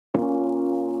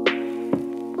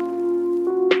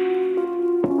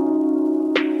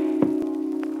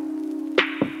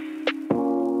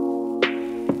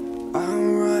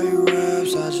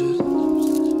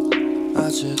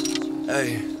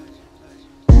Hey.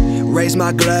 Raise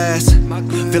my glass,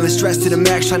 feeling stressed to the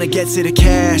max, trying to get to the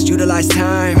cash, utilize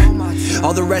time.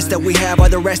 All the rest that we have, are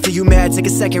the rest of you mad? Take a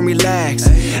second, relax.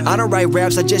 I don't write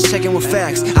raps, I just check in with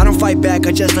facts. I don't fight back,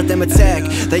 I just let them attack.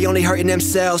 They only hurting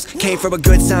themselves, came from a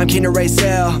good time, can't erase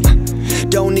hell.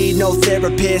 Don't need no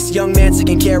therapist, young man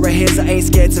taking care of his. I ain't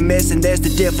scared to miss, and there's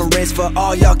the difference for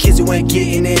all y'all kids who ain't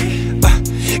getting it.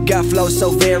 Got flows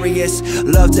so various,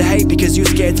 love to hate because you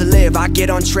scared to live. I get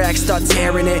on track, start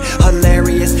tearing it,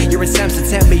 hilarious. Your attempts to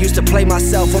tempt me, used to play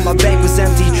myself when my bank was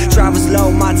empty. Drive was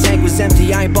low, my tank was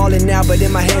empty. I ain't ballin' now, but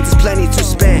in my hands is plenty to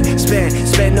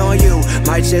spend on you.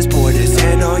 Might just pour this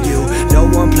hand on you. No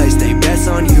one place they bets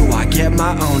on you. I get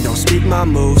my own, don't speak my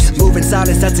moves. Move in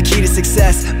silence, that's the key to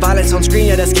success. Violence on screen,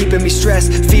 yeah, that's keeping me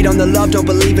stressed. Feed on the love, don't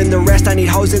believe in the rest. I need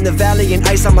hoes in the valley and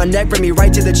ice on my neck. Bring me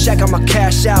right to the check, I'ma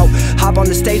cash out. Hop on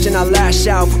the stage and I lash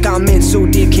out. Fuck, I'm in so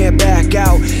deep, can't back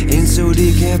out. In so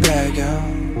deep, can't back out.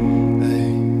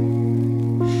 Hey.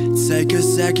 Take a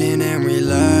second and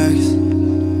relax.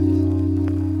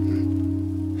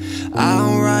 I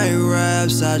don't write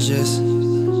raps, I just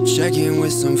check in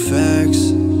with some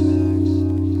facts.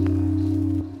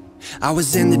 I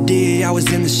was in the D, I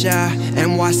was in the Shy,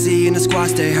 NYC and the squad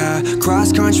stay high.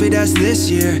 Cross country, that's this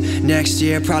year. Next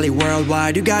year, probably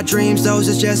worldwide. You got dreams, those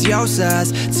is just your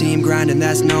size. Team grinding,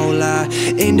 that's no lie.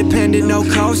 Independent, no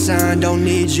cosign. Don't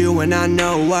need you and I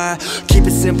know why. Keep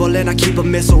it simple and I keep a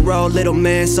missile roll. Little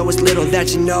man, so it's little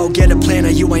that you know. Get a plan or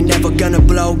you ain't never gonna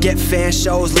blow. Get fan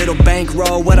shows, little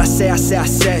bankroll. What I say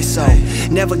so.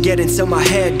 Never get into my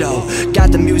head though.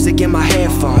 Got the music in my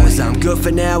headphones. I'm good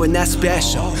for now and that's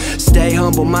special. Stay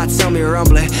humble, my tummy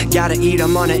rumbling. Gotta eat,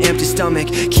 I'm on an empty stomach.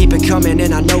 Keep it coming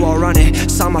and I know I'll run it.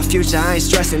 Saw my future, I ain't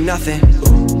stressing nothing.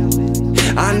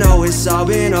 I know it's all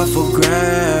been up for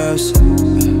grabs.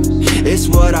 It's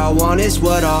what I want, it's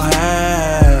what I'll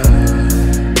have.